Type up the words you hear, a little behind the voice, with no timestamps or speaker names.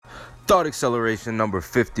Thought Acceleration number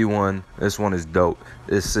 51. This one is dope.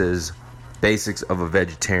 This is Basics of a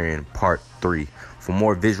Vegetarian Part 3. For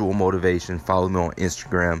more visual motivation, follow me on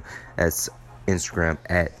Instagram. That's Instagram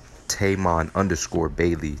at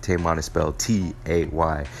Taymond_Bailey. Taymond is spelled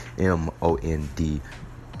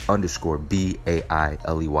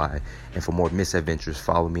TAYMOND_BAILEY. And for more misadventures,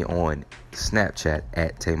 follow me on Snapchat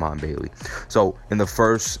at Taymond Bailey. So in the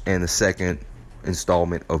first and the second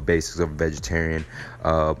installment of Basics of a Vegetarian,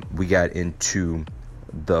 we got into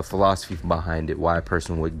the philosophy behind it, why a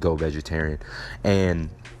person would go vegetarian, and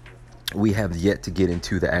we have yet to get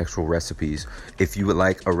into the actual recipes. If you would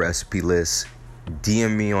like a recipe list,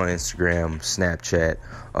 DM me on Instagram, Snapchat,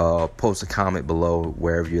 post a comment below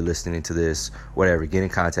wherever you're listening to this, whatever. Get in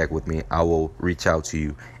contact with me. I will reach out to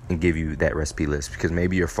you and give you that recipe list, because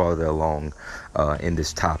maybe you're farther along in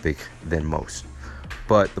this topic than most.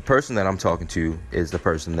 But the person that I'm talking to is the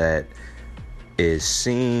person that is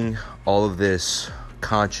seeing all of this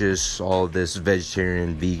all of this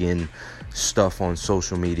vegetarian, vegan stuff on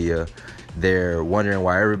social media. They're wondering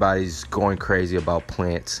why everybody's going crazy about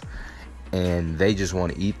plants, and they just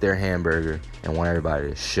want to eat their hamburger and want everybody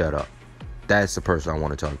to shut up. That's the person I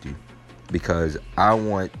want to talk to, because I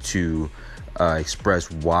want to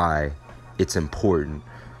express why it's important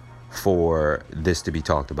for this to be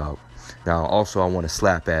talked about. Now, also, I want to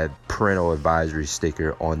slap a parental advisory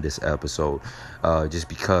sticker on this episode, just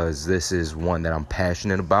because this is one that I'm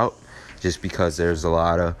passionate about, just because there's a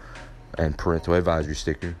lot of, and parental advisory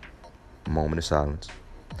sticker, moment of silence.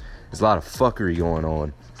 There's a lot of fuckery going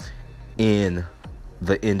on in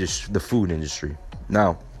the industry, the food industry.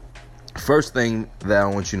 Now, first thing that I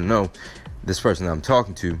want you to know, this person that I'm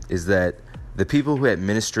talking to, is that the people who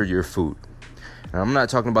administer your food, and I'm not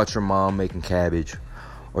talking about your mom making cabbage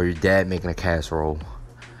or your dad making a casserole.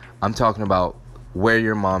 I'm talking about where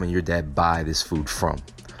your mom and your dad buy this food from.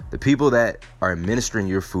 The people that are administering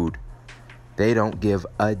your food, they don't give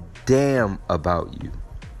a damn about you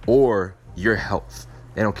or your health.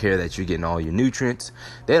 They don't care that you're getting all your nutrients.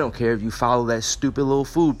 They don't care if you follow that stupid little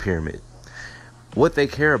food pyramid. What they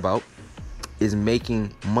care about is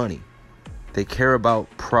making money. They care about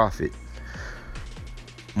profit.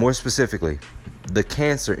 More specifically, the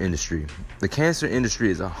cancer industry. The cancer industry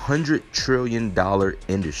is $100 trillion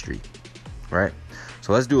industry, right?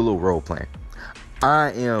 So let's do a little role playing.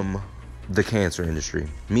 I am the cancer industry,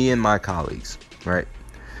 me and my colleagues, right?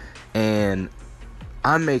 And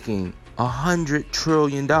I'm making $100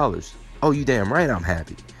 trillion. Oh, you damn right I'm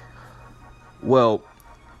happy. Well,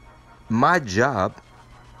 my job,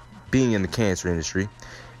 being in the cancer industry,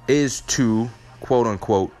 is to, quote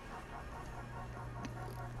unquote,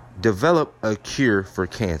 develop a cure for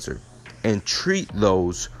cancer and treat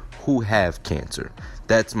those who have cancer.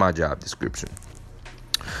 That's my job description.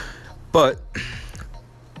 But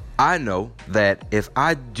I know that if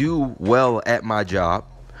I do well at my job,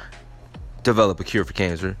 develop a cure for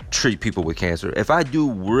cancer, treat people with cancer, if I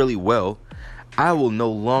do really well, I will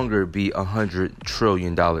no longer be $100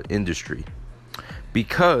 trillion industry,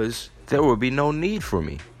 because there will be no need for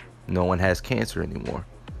me. No one has cancer anymore.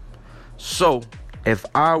 So if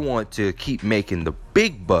I want to keep making the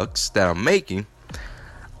big bucks that I'm making,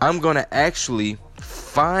 I'm going to actually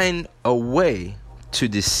find a way to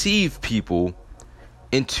deceive people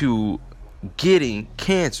into getting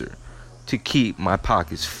cancer to keep my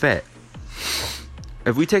pockets fat.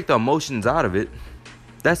 If we take the emotions out of it,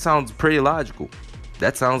 that sounds pretty logical.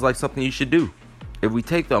 That sounds like something you should do. If we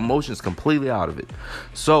take the emotions completely out of it.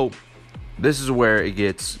 So this is where it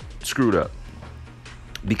gets screwed up,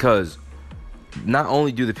 because not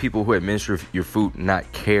only do the people who administer your food not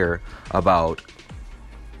care about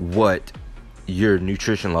what your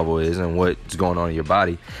nutrition level is and what's going on in your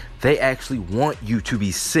body, they actually want you to be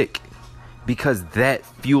sick, because that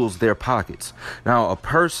fuels their pockets. Now, a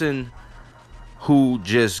person who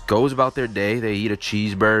just goes about their day, they eat a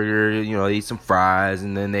cheeseburger, they eat some fries,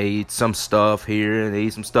 and then they eat some stuff here and they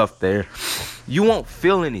eat some stuff there, you won't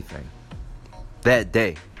feel anything that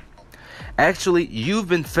day. Actually, you've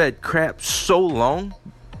been fed crap so long,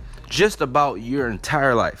 just about your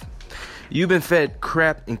entire life. You've been fed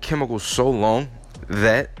crap and chemicals so long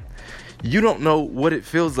that you don't know what it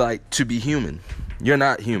feels like to be human. You're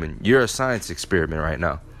not human. You're a science experiment right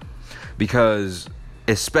now. Because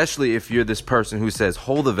especially if you're this person who says,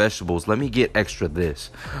 hold the vegetables, let me get extra this.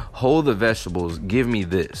 Hold the vegetables, give me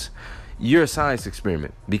this. You're a science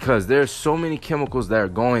experiment, because there's so many chemicals that are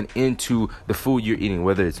going into the food you're eating,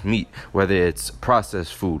 whether it's meat, whether it's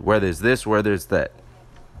processed food, whether it's this, whether it's that.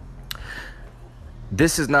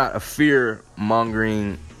 This is not a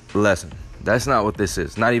fear-mongering lesson. That's not what this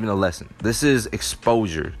is. Not even a lesson. This is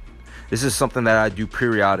exposure. This is something that I do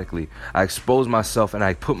periodically. I expose myself and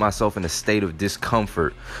I put myself in a state of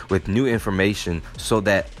discomfort with new information so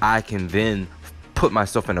that I can then put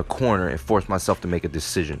myself in a corner and force myself to make a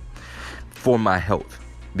decision for my health,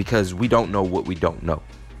 because we don't know what we don't know.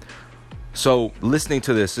 So listening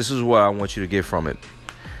to this is what I want you to get from it.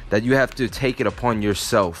 That you have to take it upon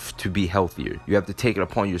yourself to be healthier. You have to take it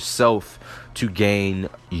upon yourself to gain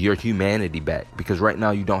your humanity back. Because right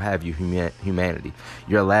now you don't have your humanity.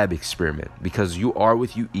 You're a lab experiment. Because you are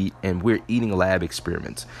what you eat, and we're eating lab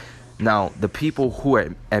experiments. Now, the people who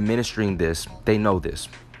are administering this, they know this.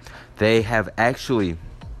 They have actually,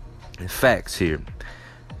 facts here,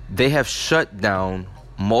 they have shut down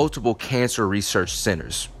multiple cancer research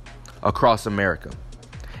centers across America.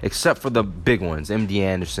 Except for the big ones, MD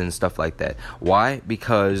Anderson, stuff like that. Why?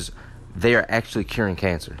 Because they are actually curing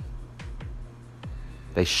cancer.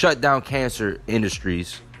 They shut down cancer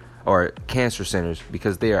industries or cancer centers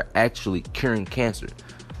because they are actually curing cancer.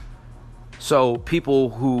 So people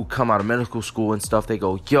who come out of medical school and stuff, they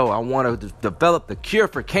go, yo, I want to develop the cure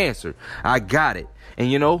for cancer. I got it.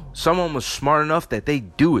 And someone was smart enough that they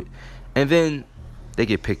do it. And then they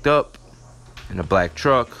get picked up in a black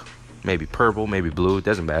truck. Maybe purple, maybe blue, it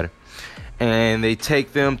doesn't matter. And they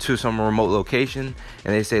take them to some remote location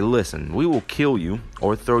and they say, listen, we will kill you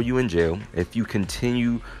or throw you in jail if you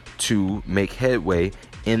continue to make headway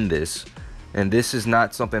in this. And this is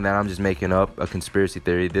not something that I'm just making up, a conspiracy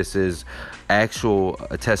theory. This is a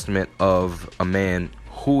testament of a man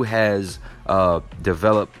who has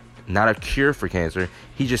developed not a cure for cancer.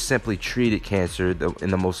 He just simply treated cancer in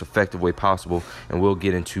the most effective way possible. And we'll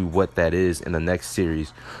get into what that is in the next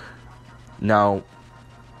series. Now,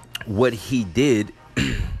 what he did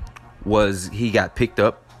was he got picked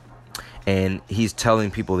up, and he's telling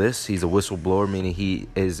people this. He's a whistleblower, meaning he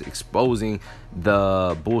is exposing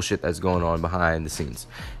the bullshit that's going on behind the scenes.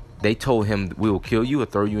 They told him, we will kill you or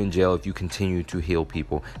throw you in jail if you continue to heal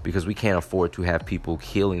people, because we can't afford to have people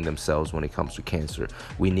healing themselves when it comes to cancer.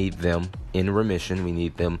 We need them in remission. We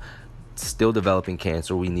need them still developing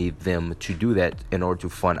cancer. We need them to do that in order to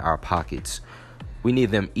fund our pockets. We need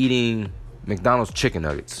them eating McDonald's chicken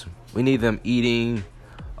nuggets. We need them eating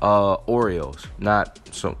Oreos. Not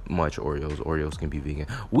so much Oreos. Oreos can be vegan.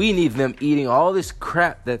 We need them eating all this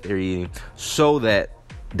crap that they're eating so that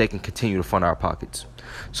they can continue to fund our pockets.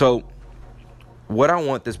 So what I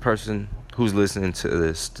want this person who's listening to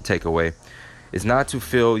this to take away is not to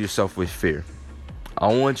fill yourself with fear.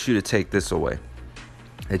 I want you to take this away.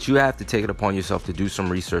 That you have to take it upon yourself to do some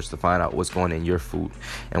research to find out what's going in your food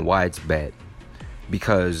and why it's bad.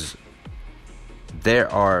 Because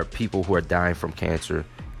there are people who are dying from cancer,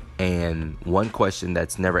 and one question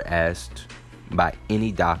that's never asked by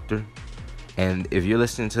any doctor, and if you're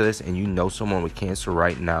listening to this and you know someone with cancer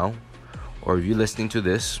right now, or if you're listening to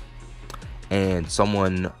this and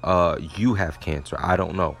someone, you have cancer, I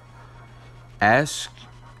don't know, I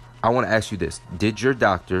want to ask you this. Did your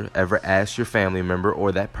doctor ever ask your family member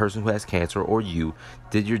or that person who has cancer, or you,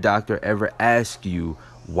 did your doctor ever ask you,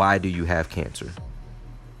 why do you have cancer?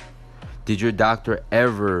 Did your doctor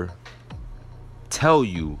ever tell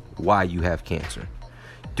you why you have cancer?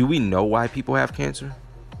 Do we know why people have cancer?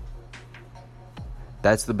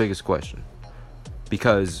 That's the biggest question.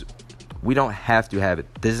 Because we don't have to have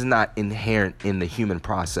it. This is not inherent in the human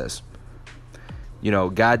process.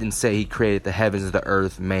 God didn't say he created the heavens, the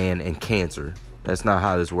earth, man, and cancer. That's not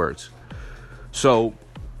how this works. So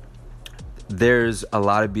there's a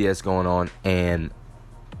lot of BS going on, and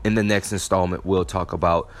in the next installment, we'll talk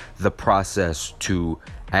about the process to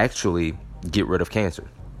actually get rid of cancer.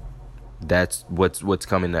 That's what's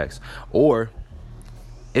coming next. Or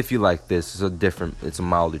if you like this, it's a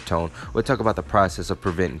milder tone. We'll talk about the process of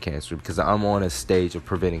preventing cancer, because I'm on a stage of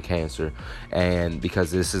preventing cancer, and because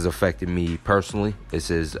this has affected me personally.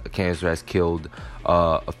 Cancer has killed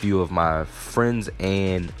a few of my friends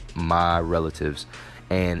and my relatives.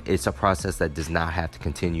 And it's a process that does not have to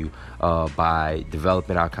continue by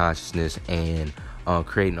developing our consciousness and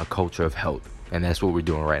creating a culture of health. And that's what we're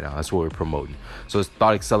doing right now. That's what we're promoting. So it's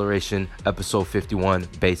Thought Acceleration, episode 51,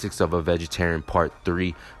 Basics of a Vegetarian, part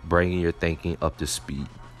 3, bringing your thinking up to speed.